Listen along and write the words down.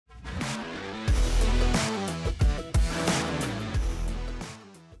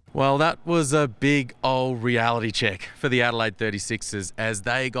Well, that was a big old reality check for the Adelaide 36ers as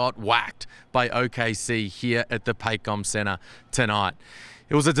they got whacked by OKC here at the Paycom Centre tonight.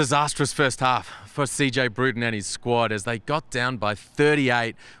 It was a disastrous first half for CJ Bruton and his squad as they got down by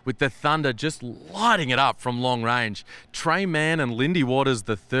 38 with the Thunder just lighting it up from long range. Trey Mann and Lindy Waters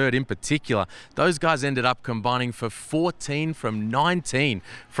III in particular, those guys ended up combining for 14 from 19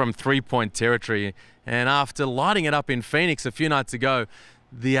 from three-point territory. And after lighting it up in Phoenix a few nights ago,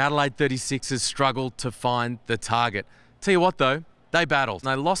 the Adelaide 36ers struggled to find the target. Tell you what though, they battled.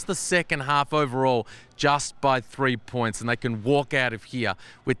 They lost the second half overall just by 3 points, and they can walk out of here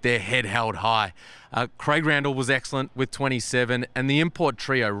with their head held high. Craig Randall was excellent with 27, and the import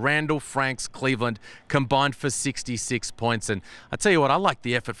trio, Randall, Franks, Cleveland, combined for 66 points. And I tell you what, I like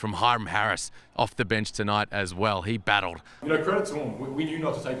the effort from Hiram Harris off the bench tonight as well. He battled. You know, credit to them. We knew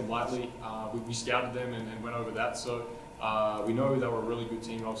not to take them lightly. We scouted them and went over that. So we know they were a really good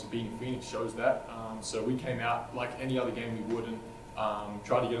team. Obviously, beating Phoenix shows that. So we came out like any other game we would and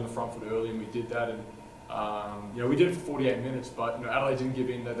tried to get on the front foot early, and we did that. And you know, we did it for 48 minutes, but you know, Adelaide didn't give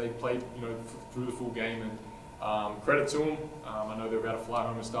in. That they played, you know, through the full game, and credit to them. I know they were about to fly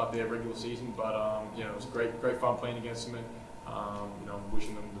home and start their regular season, but you know, it was great fun playing against them, and you know,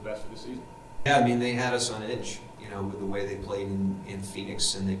 wishing them the best for the season. Yeah, I mean, they had us on edge, you know, with the way they played in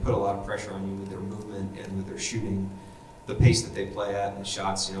Phoenix, and they put a lot of pressure on you with their movement and with their shooting. The pace that they play at and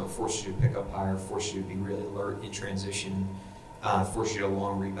shots, you know, forces you to pick up higher, forces you to be really alert in transition, forces you to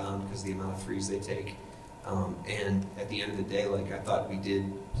long rebound because of the amount of threes they take. And at the end of the day, like, I thought we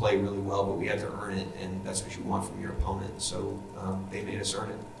did play really well, but we had to earn it, and that's what you want from your opponent. So they made us earn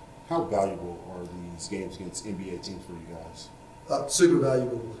it. How valuable are these games against NBA teams for you guys? Super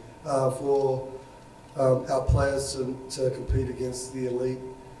valuable for our players to compete against the elite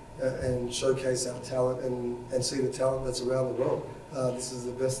and showcase our talent and see the talent that's around the world. This is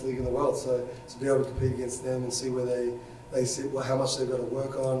the best league in the world, so to be able to compete against them and see where they sit, how much they've got to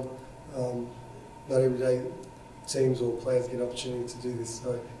work on. Not every day teams or players get an opportunity to do this.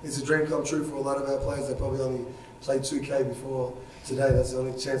 So it's a dream come true for a lot of our players. They probably only played 2K before today. That's the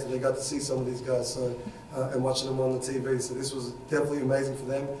only chance that they got to see some of these guys. So and watching them on the TV. So this was definitely amazing for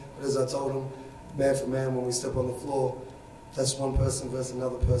them. But as I told them, man for man, when we step on the floor, that's one person versus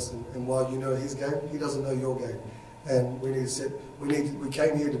another person. And while you know his game, he doesn't know your game. And we need to sit. We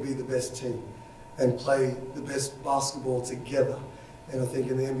came here to be the best team and play the best basketball together. And I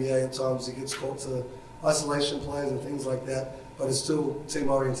think in the NBA at times it gets caught to isolation plays and things like that, but it's still team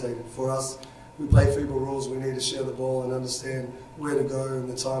orientated. For us, we play FIBA rules, we need to share the ball and understand where to go and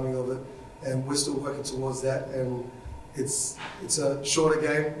the timing of it, and we're still working towards that. And it's a shorter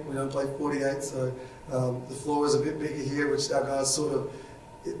game, we don't play 48, so the floor is a bit bigger here, which our guys sort of,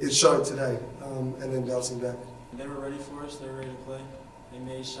 it showed today, and then bouncing back. They were ready for us, they were ready to play. They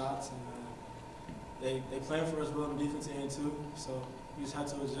made shots, and they played for us well on the defensive end too, so we just had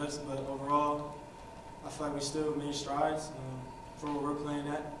to adjust. But overall, I feel like we still made strides for what we're playing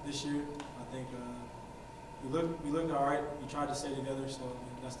at this year. I think we looked all right. We tried to stay together, so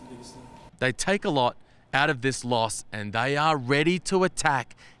that's the biggest thing. They take a lot out of this loss, and they are ready to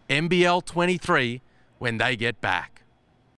attack NBL 23 when they get back.